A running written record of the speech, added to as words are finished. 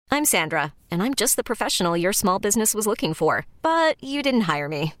I'm Sandra, and I'm just the professional your small business was looking for. But you didn't hire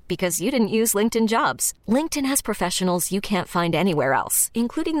me because you didn't use LinkedIn Jobs. LinkedIn has professionals you can't find anywhere else,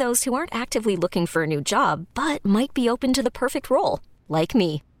 including those who aren't actively looking for a new job, but might be open to the perfect role, like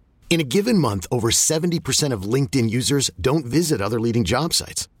me. In a given month, over 70% of LinkedIn users don't visit other leading job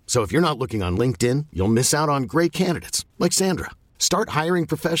sites. So if you're not looking on LinkedIn, you'll miss out on great candidates like Sandra. Start hiring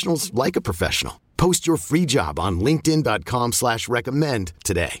professionals like a professional. Post your free job on linkedin.com/recommend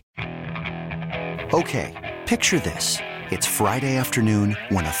today. Okay, picture this. It's Friday afternoon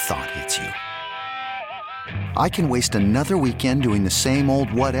when a thought hits you. I can waste another weekend doing the same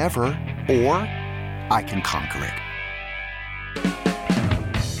old whatever, or I can conquer it.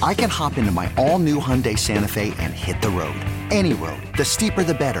 I can hop into my all-new Hyundai Santa Fe and hit the road. Any road. The steeper,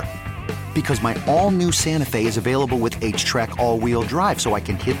 the better. Because my all-new Santa Fe is available with H-Track all-wheel drive, so I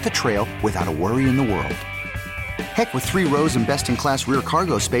can hit the trail without a worry in the world. Heck, with 3 rows and best-in-class rear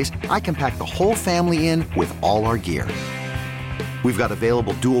cargo space, I can pack the whole family in with all our gear. We've got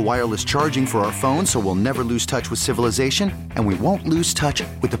available dual wireless charging for our phones, so we'll never lose touch with civilization, and we won't lose touch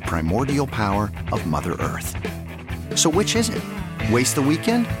with the primordial power of Mother Earth. So which is it? Waste the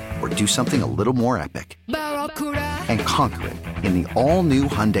weekend or do something a little more epic? And conquer it in the all-new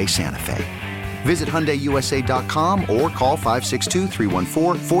Hyundai Santa Fe. Visit HyundaiUSA.com or call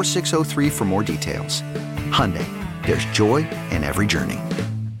 562-314-4603 for more details. Hyundai, there's joy in every journey.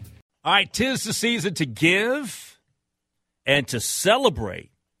 All right, 'tis the season to give and to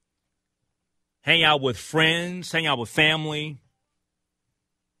celebrate. Hang out with friends, hang out with family,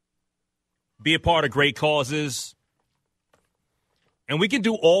 be a part of great causes. And we can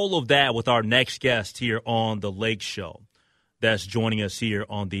do all of that with our next guest here on The Lake Show that's joining us here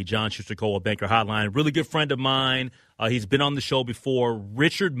on the John Schuster Coldwell Banker Hotline. Really good friend of mine. He's been on the show before,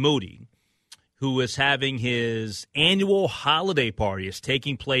 Richard Moody, who is having his annual holiday party. It's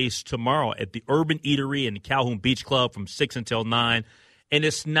taking place tomorrow at the Urban Eatery in the Calhoun Beach Club from 6 until 9. And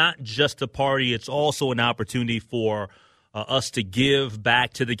it's not just a party. It's also an opportunity for us to give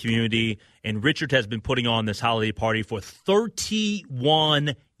back to the community. And Richard has been putting on this holiday party for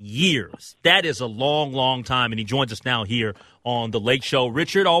 31 years. That is a long, long time. And he joins us now here on The Lake Show.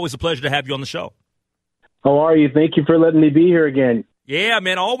 Richard, always a pleasure to have you on the show. How are you? Thank you for letting me be here again. Yeah,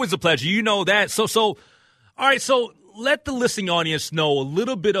 man, always a pleasure. You know that. So, all right, so let the listening audience know a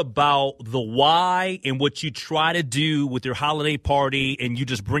little bit about the why and what you try to do with your holiday party, and you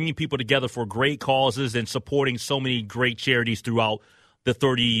just bringing people together for great causes and supporting so many great charities throughout the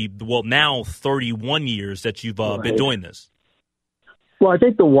 31 years that you've been doing this. Well, I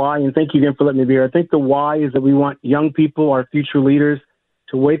think the why, and thank you again for letting me be here, I think the why is that we want young people, our future leaders,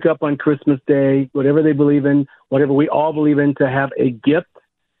 to wake up on Christmas Day, whatever they believe in, whatever we all believe in, to have a gift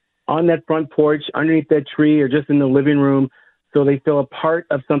on that front porch, underneath that tree, or just in the living room, so they feel a part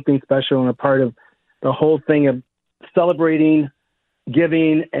of something special and a part of the whole thing of celebrating,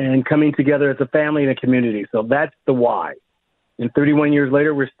 giving, and coming together as a family and a community. So that's the why. And 31 years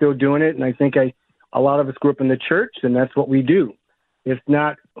later, we're still doing it, and I think a lot of us grew up in the church, and that's what we do. It's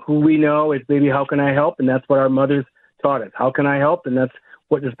not who we know, it's maybe how can I help, and that's what our mothers taught us. How can I help? And that's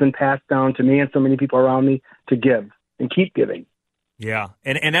what has been passed down to me and so many people around me to give and keep giving. Yeah,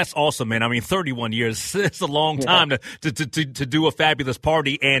 and that's awesome, man. I mean, 31 years, it's a long time to do a fabulous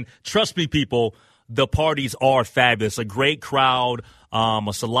party. And trust me, people, the parties are fabulous. A great crowd.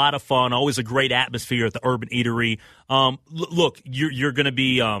 It's a lot of fun. Always a great atmosphere at the Urban Eatery. Look, you're going to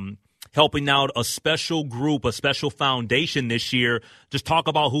be helping out a special group, a special foundation this year. Just talk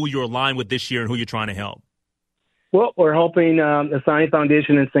about who you're aligned with this year and who you're trying to help. Well, we're helping the Sonny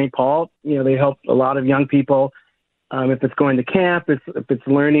Foundation in St. Paul. You know, they help a lot of young people. If it's going to camp, if it's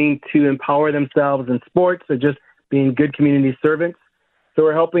learning to empower themselves in sports, or just being good community servants. So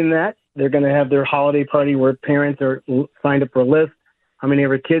we're helping that. They're going to have their holiday party where parents are signed up for a list, how many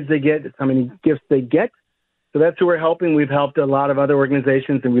ever kids they get, how many gifts they get. So that's who we're helping. We've helped a lot of other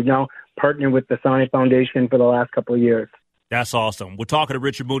organizations, and we've now partnered with the Sonny Foundation for the last couple of years. That's awesome. We're talking to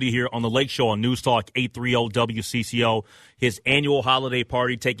Richard Moody here on The Lake Show on News Talk 830 WCCO. His annual holiday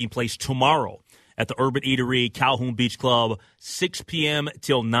party taking place tomorrow at the Urban Eatery, Calhoun Beach Club, 6 p.m.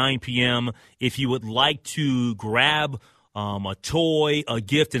 till 9 p.m. If you would like to grab a toy, a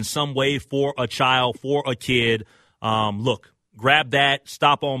gift in some way for a child, for a kid, look, grab that,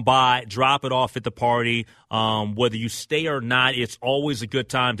 stop on by, drop it off at the party. Whether you stay or not, it's always a good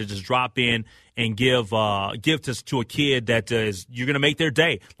time to just drop in and give to a kid that you're going to make their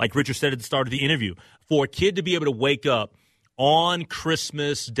day. Like Richard said at the start of the interview, for a kid to be able to wake up on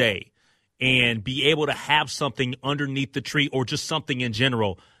Christmas Day and be able to have something underneath the tree or just something in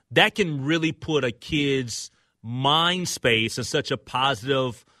general, that can really put a kid's mind space in such a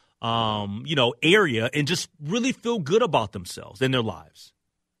positive area and just really feel good about themselves and their lives.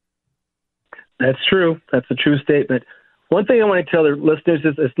 That's true. That's a true statement. One thing I want to tell the listeners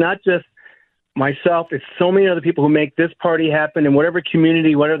is it's not just myself. It's so many other people who make this party happen in whatever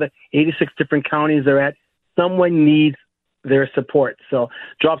community, whatever the 86 different counties they're at. Someone needs their support. So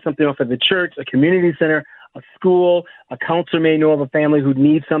drop something off at the church, a community center, a school. A counselor may know of a family who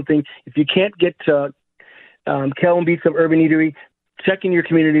needs something. If you can't get to Calhoun Beach Club Urban Eatery, check in your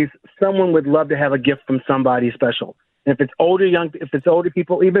communities. Someone would love to have a gift from somebody special. And if it's older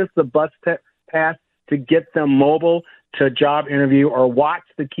people, even if it's the bus pass to get them mobile to a job interview or a watch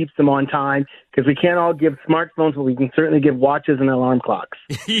that keeps them on time, because we can't all give smartphones, but we can certainly give watches and alarm clocks.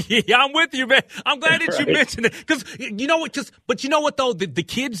 Yeah, I'm with you, man. I'm glad that you mentioned it. Because you know what, though? The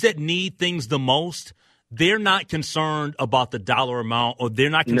kids that need things the most, they're not concerned about the dollar amount, or they're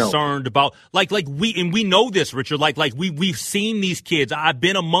not concerned about we know this, Richard. We've seen these kids. I've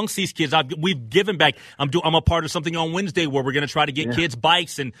been amongst these kids. We've given back. I'm a part of something on Wednesday where we're going to try to get kids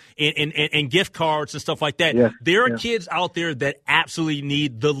bikes and gift cards and stuff like that. Yeah. There are kids out there that absolutely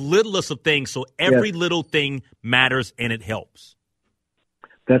need the littlest of things. So every little thing matters and it helps.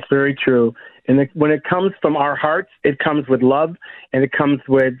 That's very true. And when it comes from our hearts, it comes with love and it comes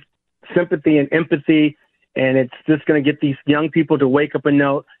with sympathy and empathy, and it's just going to get these young people to wake up and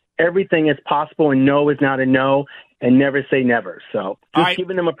know everything is possible, and no is not a no, and never say never. So just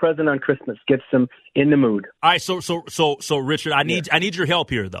giving them a present on Christmas gets them in the mood. All right, so Richard, I need your help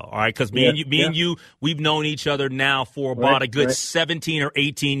here, though. All right, because me and you, we've known each other now for about a good 17 or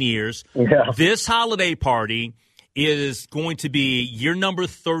 18 years. Yeah. This holiday party is going to be year number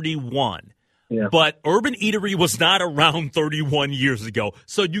 31. Yeah. But Urban Eatery was not around 31 years ago.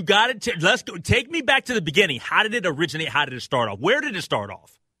 So you got to let's go. Take me back to the beginning. How did it originate? How did it start off? Where did it start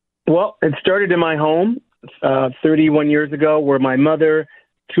off? Well, it started in my home 31 years ago, where my mother,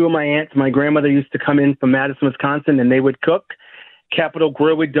 two of my aunts, my grandmother used to come in from Madison, Wisconsin, and they would cook. Capital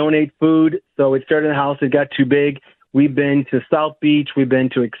Grill would donate food. So it started in the house. It got too big. We've been to South Beach. We've been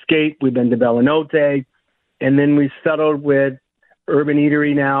to Escape. We've been to Bellanote. And then we settled with Urban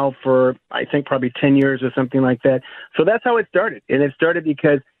Eatery now for, I think, probably 10 years or something like that. So that's how it started. And it started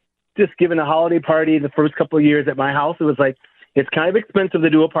because just given a holiday party the first couple of years at my house, it was like, it's kind of expensive to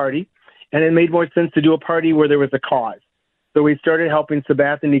do a party. And it made more sense to do a party where there was a cause. So we started helping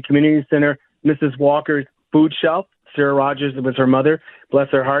Sabathani Community Center, Mrs. Walker's food shelf. Sarah Rogers was her mother, bless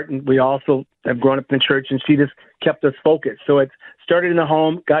her heart. And we also have grown up in the church, and she just kept us focused. So it started in the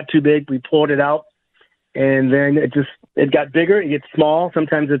home, got too big, we pulled it out. And then it got bigger, it gets small.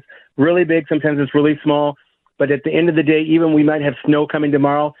 Sometimes it's really big, sometimes it's really small. But at the end of the day, even we might have snow coming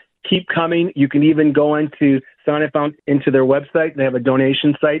tomorrow, keep coming. You can even go into into their website. They have a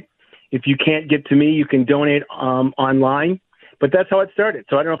donation site. If you can't get to me, you can donate online. But that's how it started.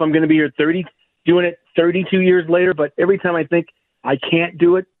 So I don't know if I'm going to be here doing it 32 years later, but every time I think I can't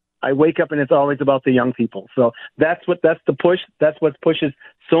do it, I wake up and it's always about the young people. So that's the push. That's what pushes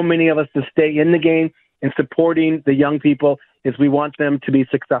so many of us to stay in the game and supporting the young people, is we want them to be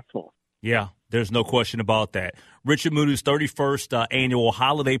successful. Yeah, there's no question about that. Richard Moody's 31st annual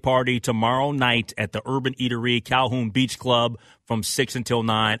holiday party tomorrow night at the Urban Eatery, Calhoun Beach Club from 6 until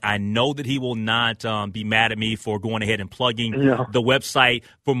 9. I know that he will not be mad at me for going ahead and plugging the website.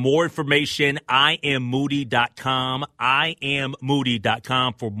 For more information, IamMoody.com.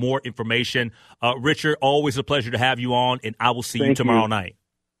 IamMoody.com for more information. Richard, always a pleasure to have you on, and I will see you tomorrow night.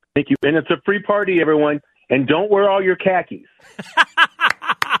 Thank you. And it's a free party, everyone. And don't wear all your khakis.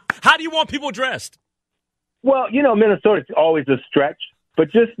 How do you want people dressed? Well, Minnesota's always a stretch.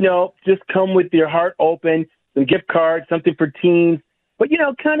 But just come with your heart open, some gift cards, something for teens. But,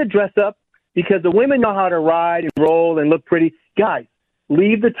 kind of dress up, because the women know how to ride and roll and look pretty. Guys,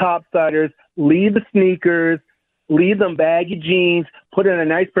 leave the topsiders, leave the sneakers, leave them baggy jeans, put in a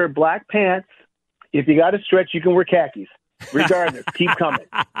nice pair of black pants. If you got to stretch, you can wear khakis. Regardless, keep coming.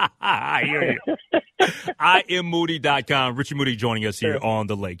 I hear you. IamMoody.com. Richard Moody joining us here on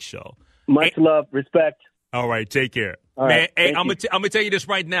The Lake Show. Much love, respect. All right, take care. All Man, right, hey, I'm going to tell you this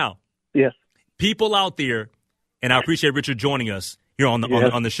right now. Yes. People out there, and I appreciate Richard joining us here on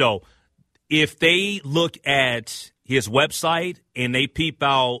the show, if they look at his website and they peep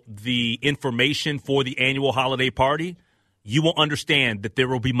out the information for the annual holiday party, you will understand that there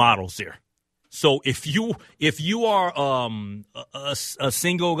will be models there. So if you are a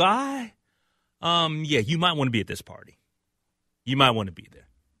single guy, you might want to be at this party. You might want to be there.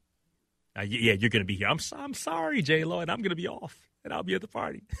 You're going to be here. I'm sorry, J-Lo, and I'm going to be off, and I'll be at the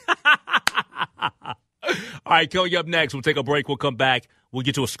party. All right, coming up next, we'll take a break. We'll come back. We'll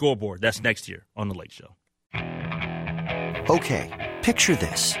get to a scoreboard. That's next year on The Lake Show. Okay, picture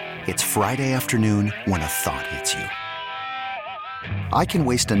this. It's Friday afternoon when a thought hits you. I can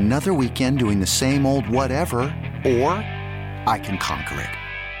waste another weekend doing the same old whatever, or I can conquer it.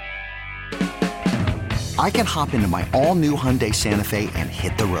 I can hop into my all-new Hyundai Santa Fe and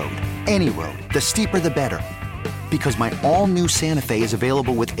hit the road. Any road. The steeper, the better. Because my all-new Santa Fe is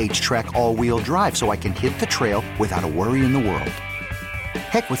available with H-Track all-wheel drive, so I can hit the trail without a worry in the world.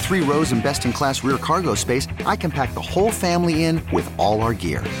 Heck, with 3 rows and best-in-class rear cargo space, I can pack the whole family in with all our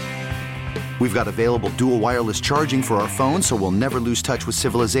gear. We've got available dual wireless charging for our phones, so we'll never lose touch with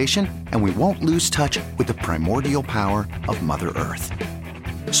civilization, and we won't lose touch with the primordial power of Mother Earth.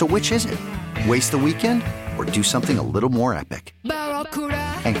 So which is it? Waste the weekend or do something a little more epic?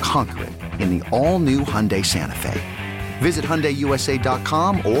 And conquer it in the all-new Hyundai Santa Fe. Visit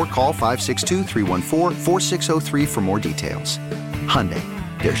HyundaiUSA.com or call 562-314-4603 for more details. Hyundai,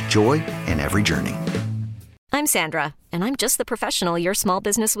 there's joy in every journey. I'm Sandra, and I'm just the professional your small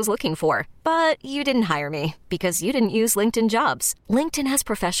business was looking for. But you didn't hire me because you didn't use LinkedIn Jobs. LinkedIn has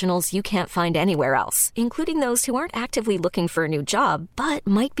professionals you can't find anywhere else, including those who aren't actively looking for a new job, but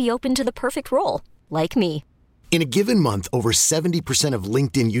might be open to the perfect role, like me. In a given month, over 70% of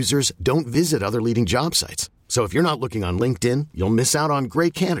LinkedIn users don't visit other leading job sites. So if you're not looking on LinkedIn, you'll miss out on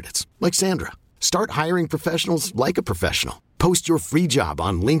great candidates like Sandra. Start hiring professionals like a professional. Post your free job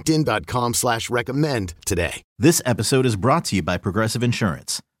on linkedin.com/recommend today. This episode is brought to you by Progressive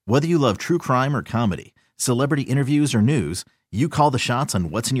Insurance. Whether you love true crime or comedy, celebrity interviews or news, you call the shots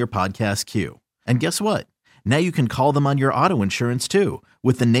on what's in your podcast queue. And guess what? Now you can call them on your auto insurance too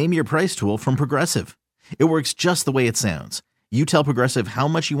with the Name Your Price tool from Progressive. It works just the way it sounds. You tell Progressive how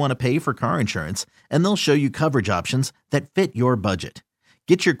much you want to pay for car insurance, and they'll show you coverage options that fit your budget.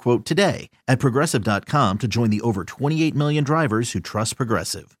 Get your quote today at Progressive.com to join the over 28 million drivers who trust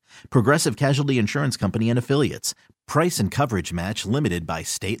Progressive. Progressive Casualty Insurance Company and Affiliates. Price and coverage match limited by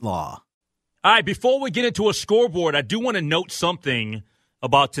state law. All right, before we get into a scoreboard, I do want to note something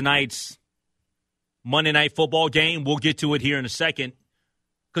about tonight's Monday Night Football game. We'll get to it here in a second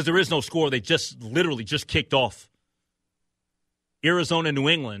because there is no score. They literally just kicked off. Arizona, New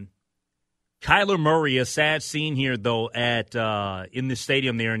England. Kyler Murray, a sad scene here, though, at in the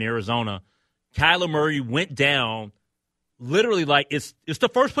stadium there in Arizona. Kyler Murray went down literally like it's the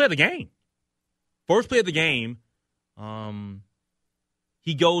first play of the game. First play of the game.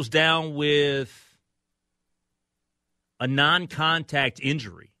 He goes down with a non-contact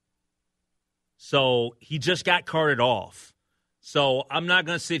injury. So he just got carted off. So I'm not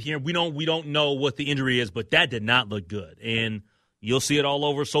going to sit here. We don't know what the injury is, but that did not look good. And you'll see it all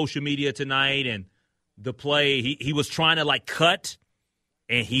over social media tonight. And the play, he was trying to, cut,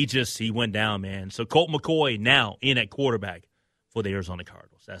 and he went down, man. So Colt McCoy now in at quarterback for the Arizona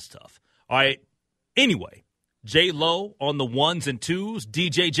Cardinals. That's tough. All right. Anyway, J-Lo on the ones and twos.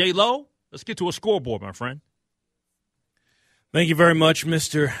 DJ J-Lo, let's get to a scoreboard, my friend. Thank you very much,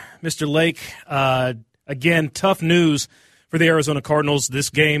 Mr. Lake. Again, tough news for the Arizona Cardinals. This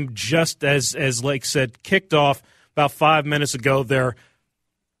game, just as Lake said, kicked off about 5 minutes ago. They're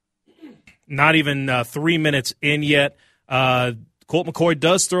not even 3 minutes in yet. Colt McCoy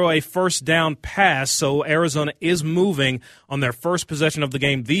does throw a first down pass, so Arizona is moving on their first possession of the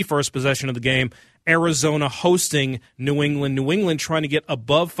game, the first possession of the game. Arizona hosting New England. New England trying to get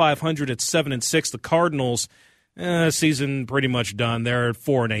above 500 at 7-6. The Cardinals, season pretty much done. They're at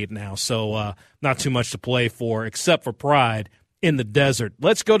 4-8 now, so not too much to play for except for pride in the desert.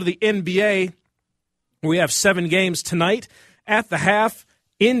 Let's go to the NBA. We have 7 games tonight. At the half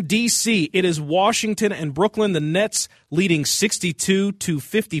in D.C., it is Washington and Brooklyn. The Nets leading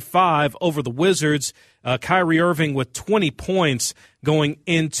 62-55 over the Wizards. Kyrie Irving with 20 points going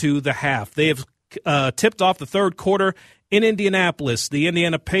into the half. They have tipped off the third quarter in Indianapolis. The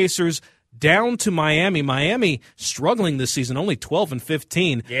Indiana Pacers down to Miami. Miami struggling this season, only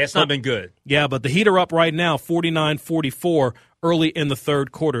 12-15. Yeah, it's not been good. Yeah, but the Heat are up right now, 49-44 early in the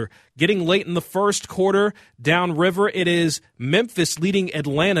third quarter. Getting late in the first quarter, downriver, it is Memphis leading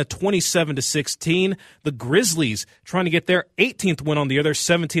Atlanta 27-16. The Grizzlies trying to get their 18th win on the year. They're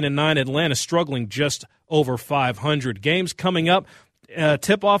 17-9. Atlanta struggling just over 500. Games coming up.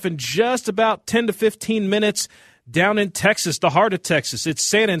 Tip-off in just about 10 to 15 minutes. Down in Texas, the heart of Texas, it's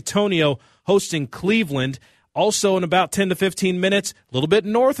San Antonio hosting Cleveland. Also in about 10 to 15 minutes, a little bit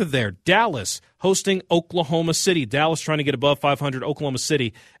north of there, Dallas hosting Oklahoma City. Dallas trying to get above 500, Oklahoma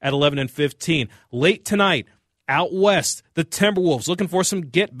City at 11-15. Late tonight, out west, the Timberwolves looking for some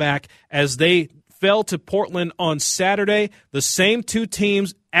get back as they fell to Portland on Saturday. The same two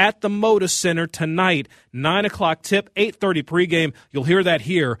teams at the Moda Center tonight, 9 o'clock tip, 8:30 pregame. You'll hear that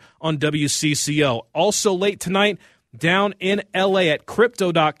here on WCCO. Also late tonight, down in L.A. at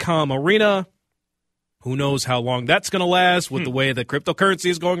Crypto.com Arena. Who knows how long that's going to last with the way that cryptocurrency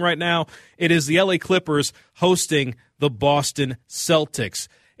is going right now. It is the L.A. Clippers hosting the Boston Celtics.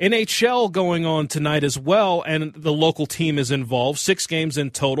 NHL going on tonight as well, and the local team is involved. 6 games in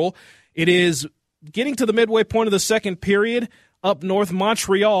total. It is getting to the midway point of the second period. Up north,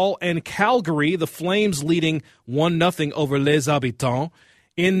 Montreal and Calgary, the Flames leading 1-0 over Les Habitants.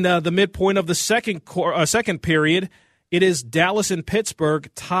 In the midpoint of the second period, it is Dallas and Pittsburgh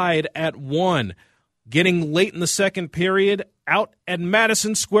tied at 1. Getting late in the second period, out at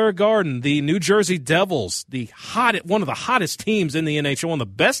Madison Square Garden, the New Jersey Devils, one of the hottest teams in the NHL, one of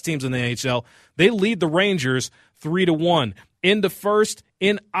the best teams in the NHL, they lead the Rangers 3-1. Into first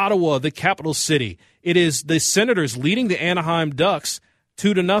in Ottawa, the capital city. It is the Senators leading the Anaheim Ducks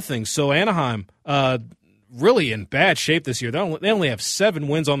 2-0. So Anaheim really in bad shape this year. They only have 7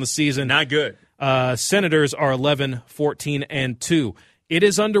 wins on the season. Not good. Senators are 11-14-2. It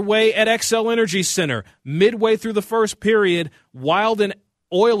is underway at XL Energy Center. Midway through the first period, Wild and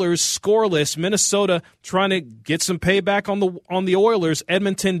Oilers scoreless. Minnesota trying to get some payback on the Oilers.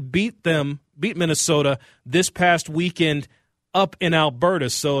 Edmonton beat Minnesota this past weekend up in Alberta.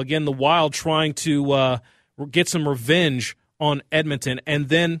 So, again, the Wild trying to get some revenge on Edmonton. And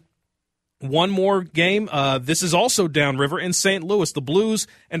then one more game. This is also downriver in St. Louis. The Blues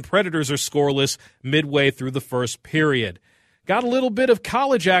and Predators are scoreless midway through the first period. Got a little bit of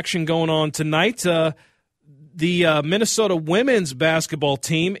college action going on tonight. The Minnesota women's basketball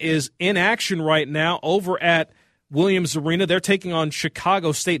team is in action right now over at Williams Arena. They're taking on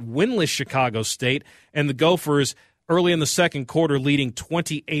Chicago State, winless Chicago State, and the Gophers early in the second quarter leading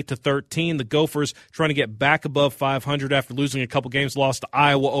 28-13. The Gophers trying to get back above 500 after losing a couple games, lost to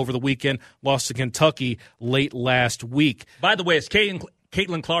Iowa over the weekend, lost to Kentucky late last week. By the way, is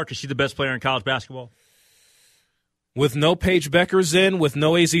Caitlin Clark, is she the best player in college basketball? With no Paige Beckers in, with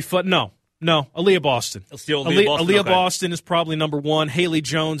no AZ Foot, no, Aaliyah Boston. Still Aaliyah Boston is probably number 1. Haley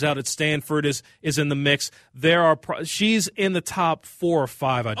Jones out at Stanford is in the mix. She's in the top 4 or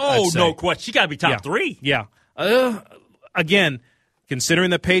 5. I'd say. No question. She got to be top 3. Yeah. Again, considering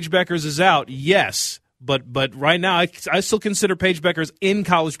that Paige Beckers is out, yes. But right now, I still consider Paige Beckers in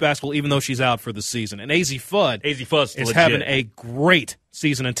college basketball, even though she's out for the season. And AZ Fudd is having a great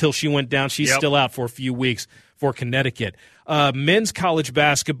season until she went down. She's still out for a few weeks for Connecticut. Men's college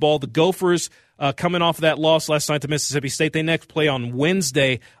basketball, the Gophers coming off of that loss last night to Mississippi State. They next play on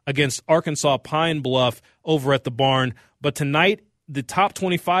Wednesday against Arkansas Pine Bluff over at the Barn. But tonight, the top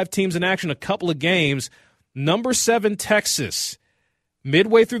 25 teams in action, a couple of games. Number 7, Texas,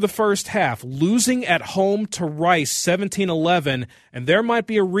 midway through the first half, losing at home to Rice 17-11, and there might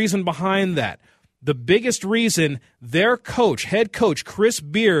be a reason behind that. The biggest reason, their head coach, Chris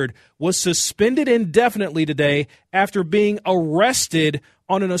Beard, was suspended indefinitely today after being arrested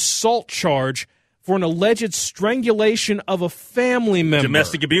on an assault charge for an alleged strangulation of a family member.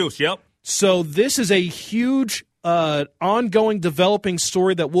 Domestic abuse, yep. So this is a huge ongoing developing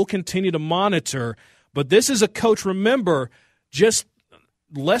story that we'll continue to monitor. But this is a coach, remember, just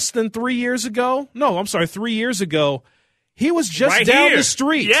less than 3 years ago. No, I'm sorry, 3 years ago. He was just right down here. the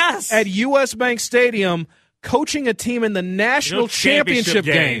street at U.S. Bank Stadium coaching a team in the national championship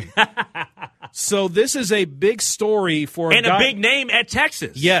game. So this is a big story for a big name at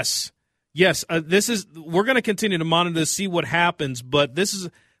Texas. Yes. We're going to continue to monitor to see what happens, but this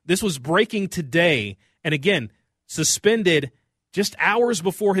was breaking today. And again, suspended just hours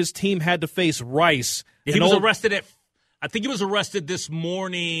before his team had to face Rice. He was arrested I think he was arrested this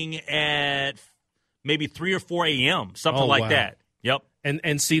morning at maybe 3 or 4 a.m., something like that. Yep.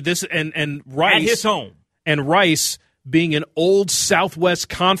 And see this and Rice at his home. And Rice being an old Southwest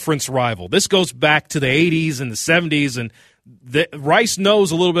Conference rival. This goes back to the 80s and the 70s, and Rice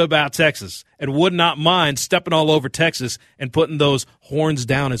knows a little bit about Texas and would not mind stepping all over Texas and putting those horns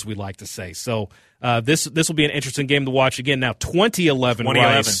down, as we like to say. So this will be an interesting game to watch again. Now, 2011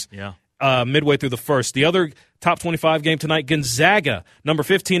 Rice, midway through the first. The other top 25 game tonight, Gonzaga, number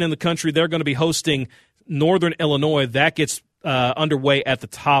 15 in the country. They're going to be hosting Northern Illinois. That gets underway at the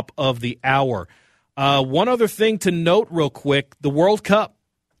top of the hour. One other thing to note real quick, the World Cup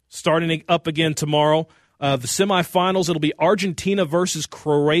starting up again tomorrow. The semifinals, it'll be Argentina versus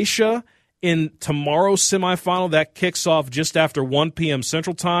Croatia in tomorrow's semifinal. That kicks off just after 1 p.m.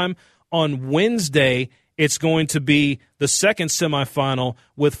 Central Time. On Wednesday, it's going to be the second semifinal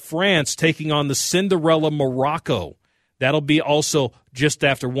with France taking on the Cinderella Morocco. That'll be also just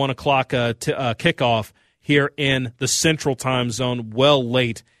after 1 o'clock kickoff here in the Central Time Zone, well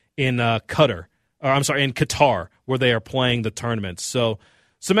late in Qatar, where they are playing the tournament. So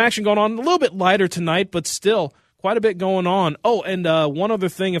some action going on, a little bit lighter tonight, but still quite a bit going on. Oh, and one other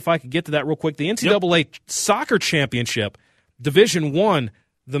thing, if I could get to that real quick. The NCAA Soccer Championship, Division I,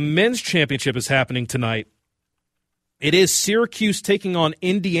 the men's championship is happening tonight. It is Syracuse taking on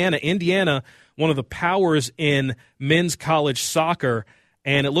Indiana. Indiana, one of the powers in men's college soccer,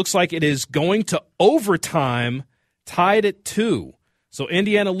 and it looks like it is going to overtime, tied at 2. So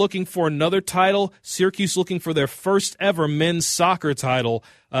Indiana looking for another title, Syracuse looking for their first ever men's soccer title,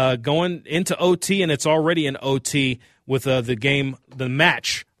 going into OT, and it's already in OT with the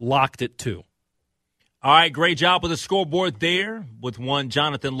match locked at 2. All right, great job with the scoreboard there with one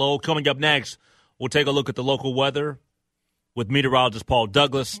Jonathan Lowe. Coming up next, we'll take a look at the local weather with meteorologist Paul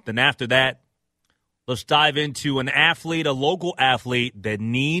Douglas. Then after that, let's dive into an athlete, a local athlete that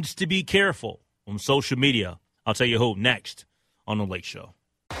needs to be careful on social media. I'll tell you who next on The Lake Show.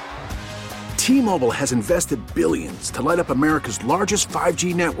 T-Mobile has invested billions to light up America's largest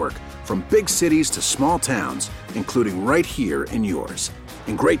 5G network, from big cities to small towns, including right here in yours.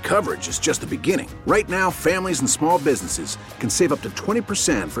 And great coverage is just the beginning. Right now, families and small businesses can save up to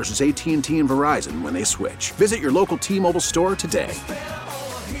 20% versus AT&T and Verizon when they switch. Visit your local T-Mobile store today.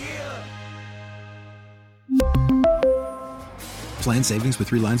 Plan savings with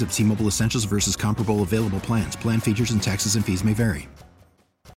 3 lines of T-Mobile Essentials versus comparable available plans. Plan features and taxes and fees may vary.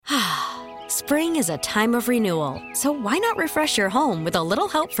 Spring is a time of renewal, so why not refresh your home with a little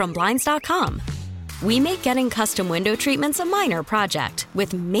help from Blinds.com? We make getting custom window treatments a minor project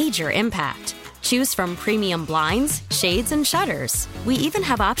with major impact. Choose from premium blinds, shades, and shutters. We even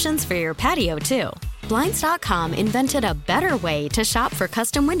have options for your patio, too. Blinds.com invented a better way to shop for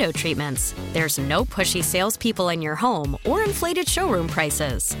custom window treatments. There's no pushy salespeople in your home or inflated showroom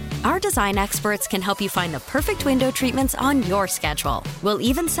prices. Our design experts can help you find the perfect window treatments on your schedule. We'll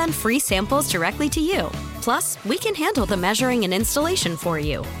even send free samples directly to you. Plus, we can handle the measuring and installation for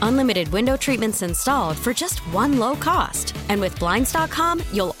you. Unlimited window treatments installed for just one low cost. And with Blinds.com,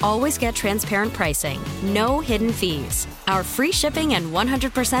 you'll always get transparent pricing. No hidden fees. Our free shipping and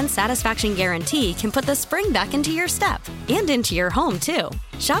 100% satisfaction guarantee can put the spring back into your step and into your home, too.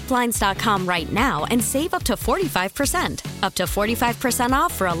 Shop Blinds.com right now and save up to 45%. Up to 45%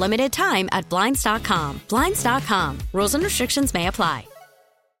 off for a limited time at Blinds.com. Blinds.com. Rules and restrictions may apply.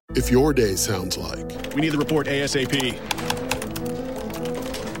 If your day sounds like, we need the report ASAP,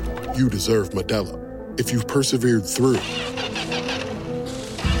 you deserve Modelo. If you've persevered through,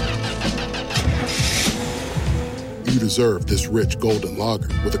 you deserve this rich golden lager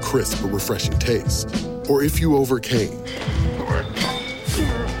with a crisp but refreshing taste. Or if you overcame, 2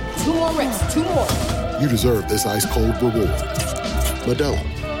 more reps, 2 more. You deserve this ice-cold reward. Modelo,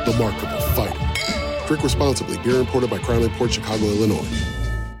 the Markable Fighter. Drink responsibly. Beer imported by Crown Imports, Chicago, Illinois.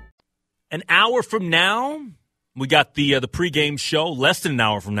 An hour from now, we got the pregame show. Less than an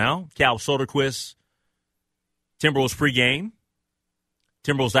hour from now, Cal Soderquist, Timberwolves pregame.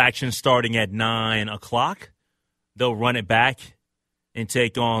 Timberwolves action starting at 9 o'clock. They'll run it back and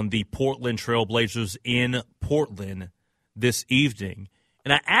take on the Portland Trailblazers in Portland this evening.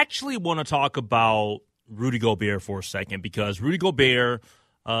 And I actually want to talk about Rudy Gobert for a second, because Rudy Gobert,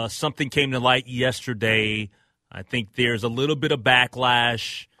 something came to light yesterday. I think there's a little bit of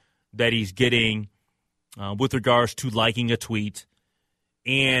backlash that he's getting with regards to liking a tweet.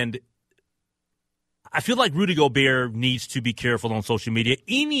 And I feel like Rudy Gobert needs to be careful on social media.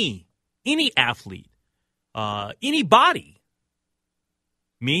 Any athlete, anybody,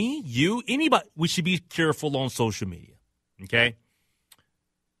 me, you, anybody, we should be careful on social media, okay?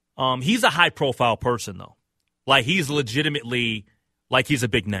 He's a high-profile person, though. Like, he's legitimately, like, he's a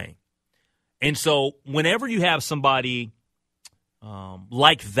big name. And so whenever you have somebody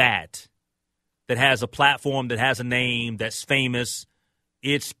like that has a platform, that has a name, that's famous,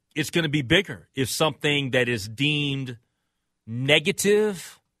 it's going to be bigger. If something that is deemed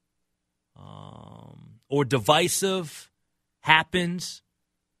negative or divisive happens,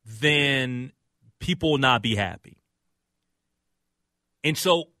 then people will not be happy. And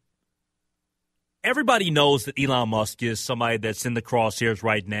so everybody knows that Elon Musk is somebody that's in the crosshairs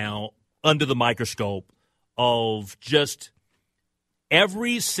right now, under the microscope of just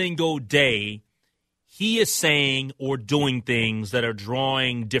every single day he is saying or doing things that are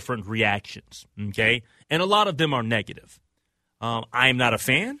drawing different reactions, okay? And a lot of them are negative. I am not a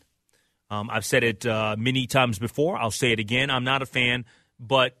fan. I've said it many times before. I'll say it again. I'm not a fan,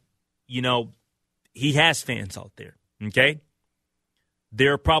 but, you know, he has fans out there, okay?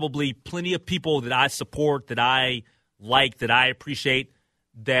 There are probably plenty of people that I support, that I like, that I appreciate,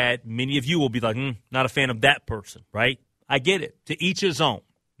 that many of you will be like, not a fan of that person, right? I get it. To each his own,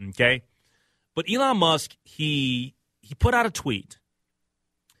 okay? But Elon Musk, he put out a tweet,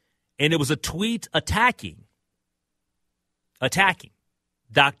 and it was a tweet attacking attacking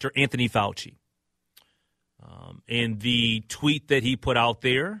Dr. Anthony Fauci. And the tweet that he put out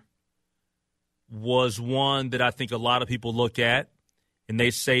there was one that I think a lot of people look at, and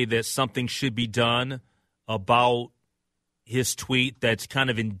they say that something should be done about his tweet that's kind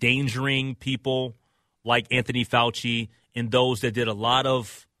of endangering people like Anthony Fauci and those that did a lot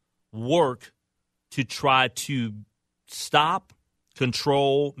of work to try to stop,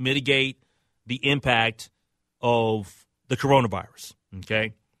 control, mitigate the impact of the coronavirus,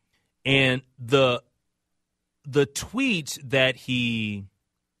 okay? And the tweet that he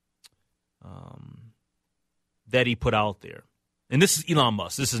put out there, and this is Elon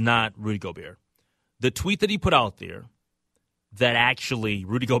Musk, this is not Rudy Gobert. The tweet that he put out there that actually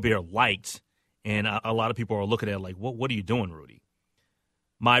Rudy Gobert liked, and a lot of people are looking at it like, what are you doing, Rudy?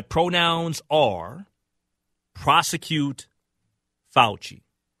 My pronouns are prosecute Fauci,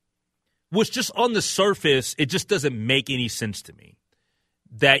 which just on the surface, it just doesn't make any sense to me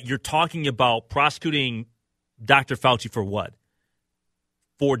that you're talking about prosecuting Dr. Fauci for what?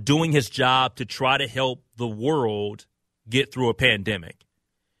 For doing his job to try to help the world get through a pandemic.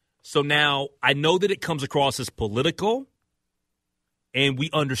 So now I know that it comes across as political, and we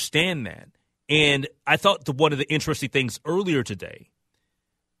understand that. And I thought one of the interesting things earlier today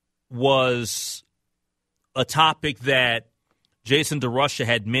was a topic that Jason DeRusha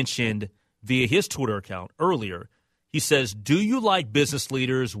had mentioned via his Twitter account earlier. He says, do you like business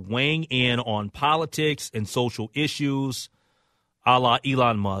leaders weighing in on politics and social issues a la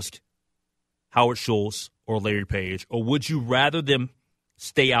Elon Musk, Howard Schultz, or Larry Page, or would you rather them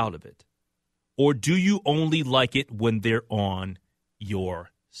stay out of it? Or do you only like it when they're on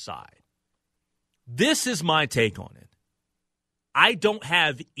your side? This is my take on it. I don't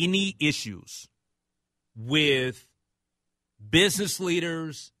have any issues with business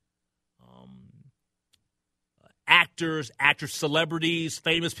leaders, actors, celebrities,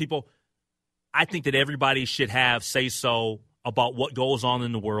 famous people. I think that everybody should have say-so about what goes on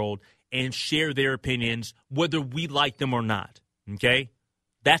in the world and share their opinions, whether we like them or not, okay?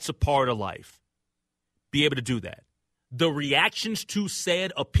 That's a part of life. Be able to do that. The reactions to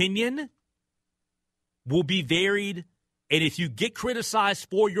said opinion will be varied, and if you get criticized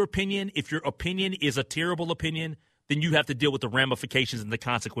for your opinion, if your opinion is a terrible opinion, then you have to deal with the ramifications and the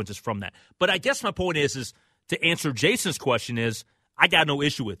consequences from that. But I guess my point is to answer Jason's question is, I got no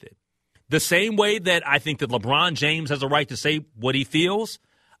issue with it. The same way that I think that LeBron James has a right to say what he feels,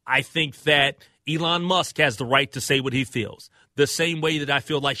 I think that Elon Musk has the right to say what he feels. The same way that I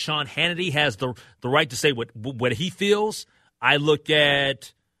feel like Sean Hannity has the right to say what he feels. I look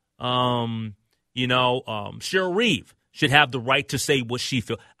at, Cheryl Reeve should have the right to say what she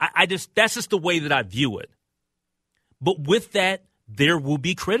feels. That's just the way that I view it. But with that, there will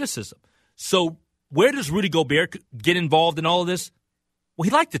be criticism. So where does Rudy Gobert get involved in all of this? Well, he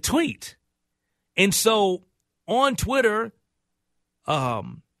liked the tweet. And so on Twitter,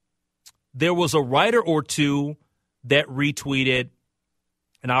 there was a writer or two that retweeted,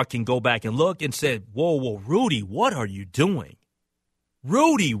 and I can go back and look, and said, whoa, Rudy, what are you doing?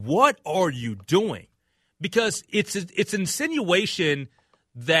 Rudy, what are you doing? Because it's an insinuation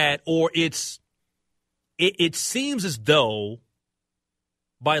that, or it seems as though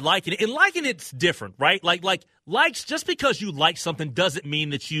by liking it, and liking it's different, right? Like likes, just because you like something doesn't mean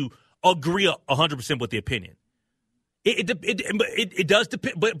that you agree 100% with the opinion. It does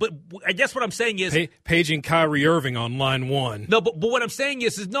depend, but I guess what I'm saying is paging Kyrie Irving on line one. No, but what I'm saying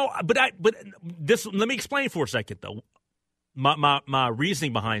is no. But this. Let me explain for a second though. My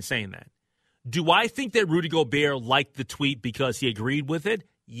reasoning behind saying that. Do I think that Rudy Gobert liked the tweet because he agreed with it?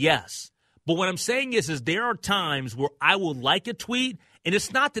 Yes. But what I'm saying is there are times where I will like a tweet, and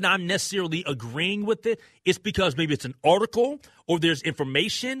it's not that I'm necessarily agreeing with it. It's because maybe it's an article or there's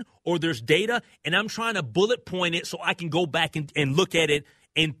information or there's data, and I'm trying to bullet point it so I can go back and look at it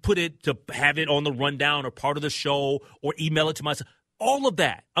and put it to have it on the rundown or part of the show or email it to myself. All of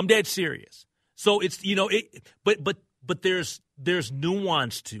that. I'm dead serious. So it's, but there's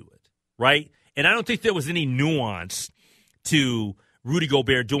nuance to it, right? And I don't think there was any nuance to Rudy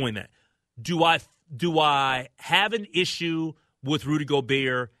Gobert doing that. Do I have an issue with Rudy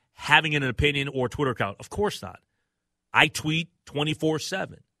Gobert having an opinion or Twitter account? Of course not. I tweet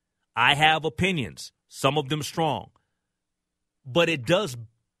 24/7. I have opinions, some of them strong. But it does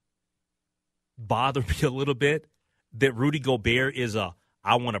bother me a little bit that Rudy Gobert is I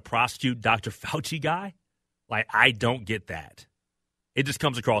want to prosecute Dr. Fauci guy. Like, I don't get that. It just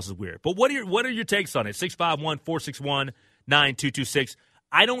comes across as weird. But what are your takes on it? 651-461-9226.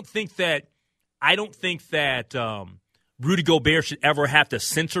 I don't think that Rudy Gobert should ever have to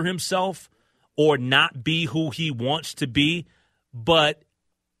censor himself or not be who he wants to be. But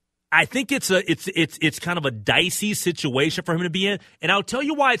I think it's kind of a dicey situation for him to be in. And I'll tell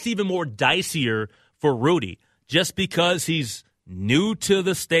you why it's even more dicier for Rudy. Just because he's new to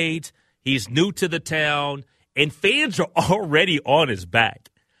the state, he's new to the town, and fans are already on his back.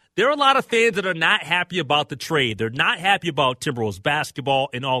 There are a lot of fans that are not happy about the trade. They're not happy about Timberwolves basketball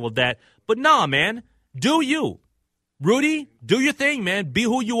and all of that. But nah, man, do you. Rudy, do your thing, man. Be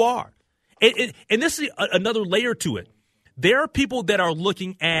who you are. And this is another layer to it. There are people that are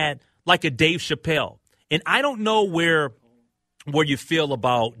looking at like a Dave Chappelle. And I don't know where you feel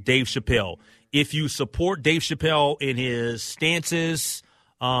about Dave Chappelle. If you support Dave Chappelle in his stances,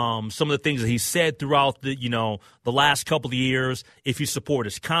 some of the things that he said throughout the last couple of years, if you support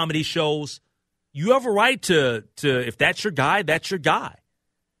his comedy shows, you have a right to if that's your guy, that's your guy.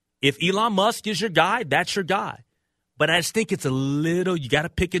 If Elon Musk is your guy, that's your guy. But I just think it's a little, you got to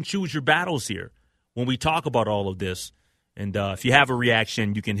pick and choose your battles here when we talk about all of this. And if you have a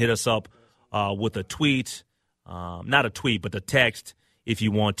reaction, you can hit us up with a tweet, not a tweet, but a text if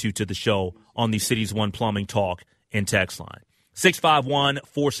you want to the show on the Cities One Plumbing Talk and text line.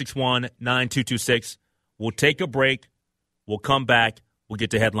 651-461-9226. We'll take a break. We'll come back. We'll get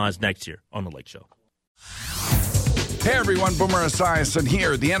to headlines next year on The Lake Show. Hey everyone, Boomer Esiason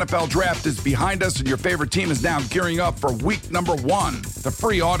here. The NFL Draft is behind us and your favorite team is now gearing up for week number 1. The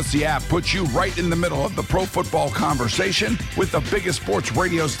free Odyssey app puts you right in the middle of the pro football conversation with the biggest sports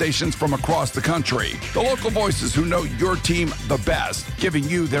radio stations from across the country. The local voices who know your team the best, giving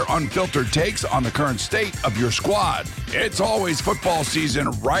you their unfiltered takes on the current state of your squad. It's always football season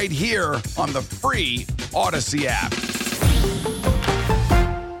right here on the free Odyssey app.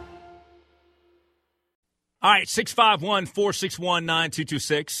 All right,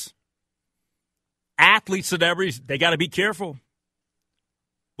 651-461-9226. Athletes, celebrities, they got to be careful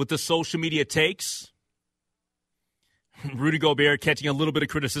with the social media takes. Rudy Gobert catching a little bit of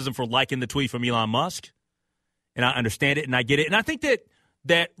criticism for liking the tweet from Elon Musk. And I understand it and I get it. And I think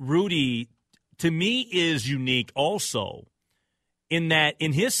that Rudy, to me, is unique also in that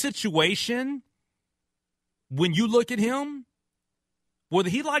in his situation, when you look at him, whether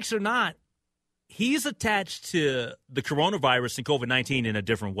he likes it or not, he's attached to the coronavirus and COVID-19 in a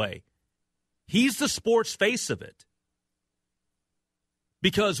different way. He's the sports face of it.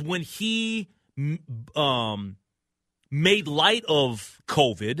 Because when he made light of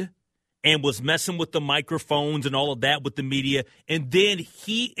COVID and was messing with the microphones and all of that with the media, and then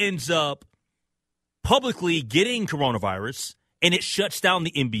he ends up publicly getting coronavirus, and it shuts down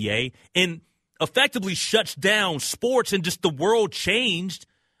the NBA and effectively shuts down sports, and just the world changed.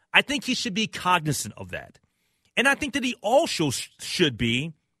 I think he should be cognizant of that. And I think that he also should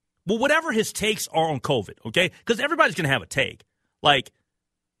be, well, whatever his takes are on COVID, okay? Because everybody's going to have a take. Like,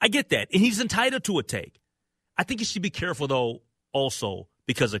 I get that. And he's entitled to a take. I think he should be careful, though, also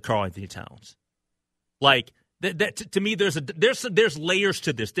because of Karl-Anthony Towns. Like, that to me, there's layers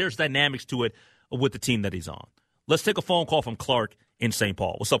to this. There's dynamics to it with the team that he's on. Let's take a phone call from Clark in St.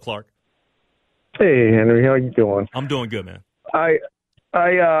 Paul. What's up, Clark? Hey, Henry. How you doing? I'm doing good, man. I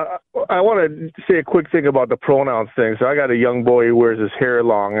want to say a quick thing about the pronouns thing. So I got a young boy who wears his hair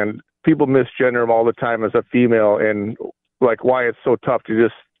long, and people misgender him all the time as a female, and like why it's so tough to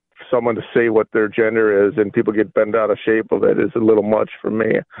just someone to say what their gender is, and people get bent out of shape of it is a little much for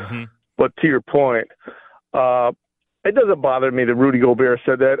me. Mm-hmm. But to your point, it doesn't bother me that Rudy Gobert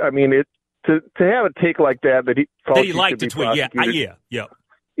said that. I mean, to have a take like that he liked the tweet.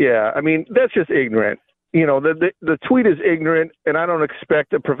 Yeah. I mean, that's just ignorant. You know, the tweet is ignorant, and I don't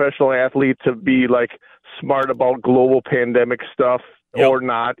expect a professional athlete to be, like, smart about global pandemic stuff or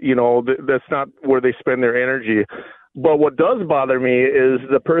not. You know, that's not where they spend their energy. But what does bother me is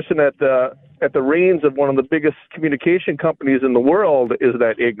the person at the reins of one of the biggest communication companies in the world is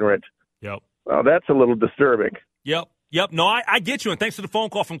that ignorant. Yep. That's a little disturbing. Yep. No, I get you, and thanks for the phone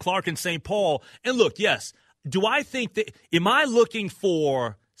call from Clark in St. Paul. And look, yes, do I think that – am I looking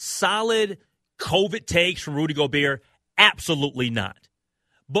for solid – COVID takes from Rudy Gobert? Absolutely not.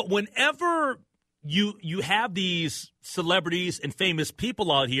 But whenever you have these celebrities and famous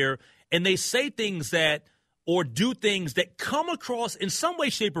people out here and they say things that or do things that come across in some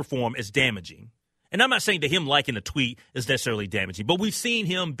way, shape, or form as damaging, and I'm not saying that him liking a tweet is necessarily damaging, but we've seen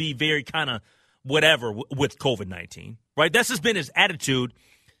him be very kind of whatever with COVID-19, right? That's just been his attitude.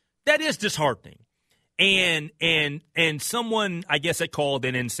 That is disheartening. And someone, I guess, had called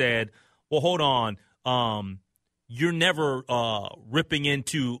in and said, well, hold on. You're never ripping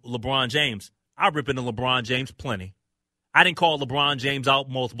into LeBron James. I rip into LeBron James plenty. I didn't call LeBron James out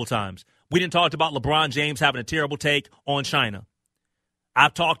multiple times. We didn't talk about LeBron James having a terrible take on China.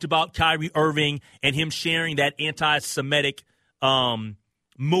 I've talked about Kyrie Irving and him sharing that anti-Semitic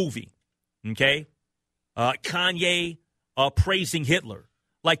movie, okay? Kanye praising Hitler.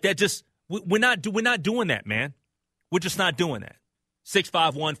 Like that just we're not doing that, man. We're just not doing that.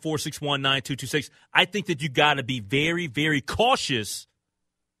 651-461-9226. I think that you got to be very, very cautious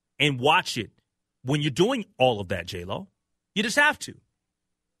and watch it when you're doing all of that, J-Lo. You just have to.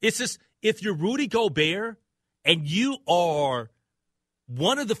 It's just, if you're Rudy Gobert and you are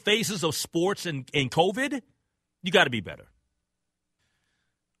one of the faces of sports and COVID, you got to be better.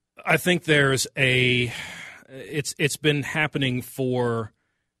 I think there's it's been happening for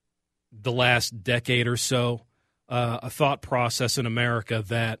the last decade or so, a thought process in America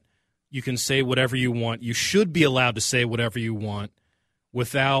that you can say whatever you want. You should be allowed to say whatever you want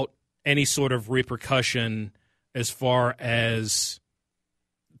without any sort of repercussion as far as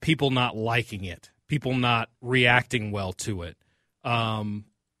people not liking it, people not reacting well to it.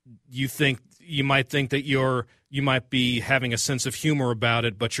 You might think that you might be having a sense of humor about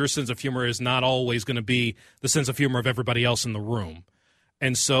it, but your sense of humor is not always going to be the sense of humor of everybody else in the room.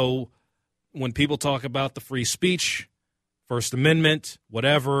 And so when people talk about the free speech, First Amendment,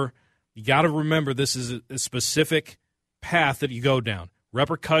 whatever, you got to remember this is a specific path that you go down.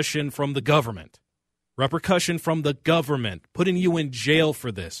 Repercussion from the government. Repercussion from the government, putting you in jail for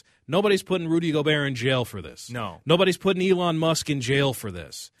this. Nobody's putting Rudy Gobert in jail for this. No. Nobody's putting Elon Musk in jail for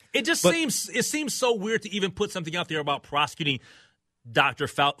this. It seems so weird to even put something out there about prosecuting Dr.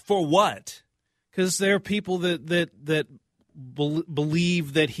 Fauci. For what? Because there are people that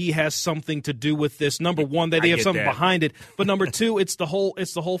believe that he has something to do with this. Number one, that they have something behind it. But number two, it's the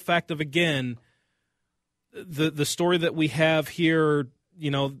whole fact of, again, the story that we have here,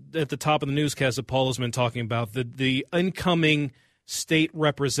 at the top of the newscast that Paul has been talking about, the incoming state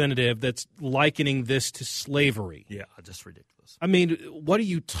representative that's likening this to slavery. Yeah, just ridiculous. I mean, what are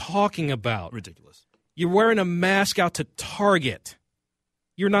you talking about? Ridiculous. You're wearing a mask out to Target.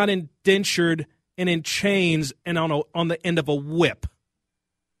 You're not indentured and in chains and on the end of a whip.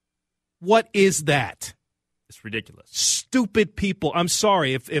 What is that? It's ridiculous. Stupid people. I'm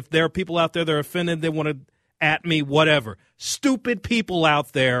sorry if there are people out there that are offended, they want to at me, whatever. Stupid people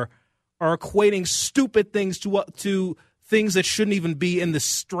out there are equating stupid things to things that shouldn't even be in the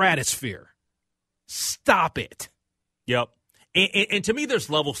stratosphere. Stop it. Yep. And to me, there's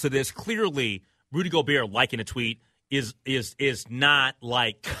levels to this. Clearly, Rudy Gobert liking a tweet is not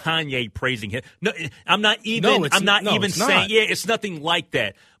like Kanye praising him. No, I'm not even saying it's nothing like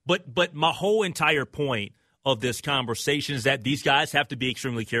that. But my whole entire point of this conversation is that these guys have to be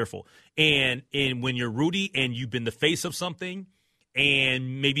extremely careful. And when you're Rudy and you've been the face of something,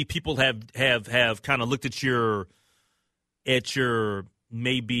 and maybe people have kind of looked at your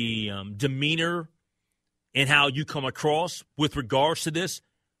maybe demeanor and how you come across with regards to this,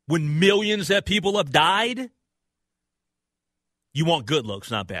 when millions of people have died, you want good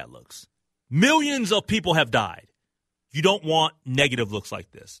looks, not bad looks. Millions of people have died. You don't want negative looks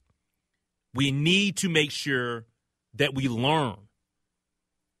like this. We need to make sure that we learn.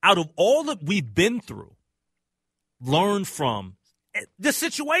 Out of all that we've been through, learn from the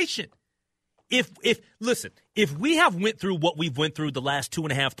situation. If we have went through what we've went through the last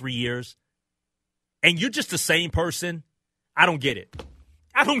 2.5, 3 years, and you're just the same person, I don't get it.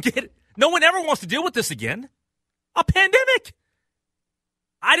 I don't get it. No one ever wants to deal with this again. A pandemic.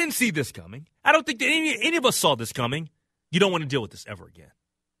 I didn't see this coming. I don't think that any of us saw this coming. You don't want to deal with this ever again.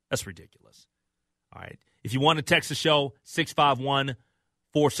 That's ridiculous. All right. If you want to text the show,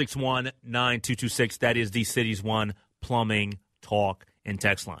 651-461-9226. That is the Cities One plumbing talk and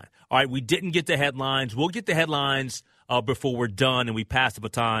text line. All right. We didn't get the headlines. We'll get the headlines before we're done, and we pass the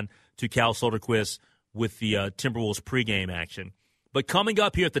baton to Cal Soderquist with the Timberwolves pregame action. But coming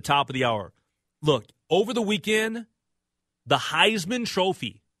up here at the top of the hour, look, over the weekend, the Heisman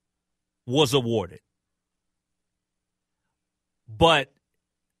Trophy was awarded. But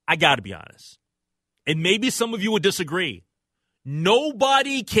I got to be honest, and maybe some of you would disagree,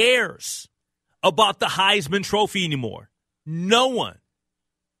 nobody cares about the Heisman Trophy anymore. No one.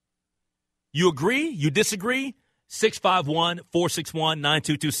 You agree? You disagree?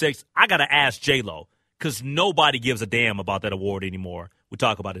 651-461-9226. I got to ask J-Lo, because nobody gives a damn about that award anymore. We'll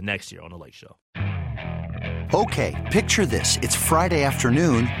talk about it next year on The Lake Show. Okay, picture this. It's Friday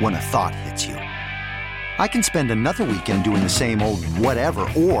afternoon when a thought hits you. I can spend another weekend doing the same old whatever,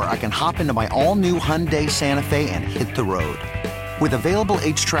 or I can hop into my all-new Hyundai Santa Fe and hit the road. With available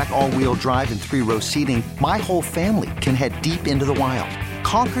H-Track all-wheel drive and 3-row seating, my whole family can head deep into the wild.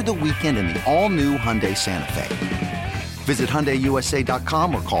 Conquer the weekend in the all-new Hyundai Santa Fe. Visit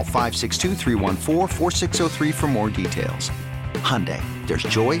HyundaiUSA.com or call 562-314-4603 for more details. Hyundai, there's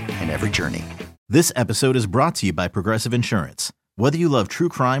joy in every journey. This episode is brought to you by Progressive Insurance. Whether you love true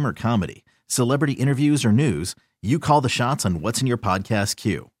crime or comedy, celebrity interviews or news, you call the shots on what's in your podcast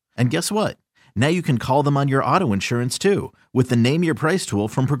queue. And guess what? Now you can call them on your auto insurance too with the Name Your Price tool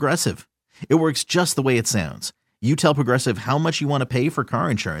from Progressive. It works just the way it sounds. You tell Progressive how much you want to pay for car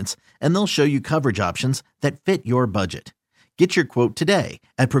insurance, and they'll show you coverage options that fit your budget. Get your quote today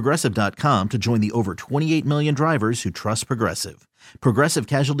at Progressive.com to join the over 28 million drivers who trust Progressive. Progressive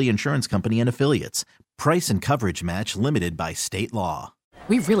Casualty Insurance Company and Affiliates. Price and coverage match limited by state law.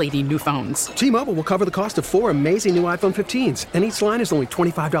 We really need new phones. T-Mobile will cover the cost of 4 amazing new iPhone 15s, and each line is only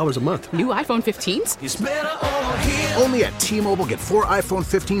 $25 a month. New iPhone 15s? It's better over here. Only at T-Mobile, get 4 iPhone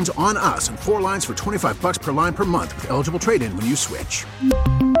 15s on us and 4 lines for $25 per line per month with eligible trade-in when you switch.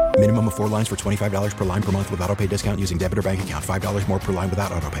 Minimum of 4 lines for $25 per line per month with autopay discount using debit or bank account. $5 more per line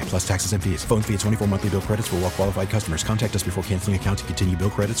without autopay, plus taxes and fees. Phone fee at 24 monthly bill credits for well-qualified customers. Contact us before canceling account to continue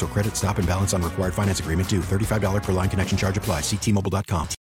bill credits or credit stop and balance on required finance agreement due. $35 per line connection charge applies. See T-Mobile.com.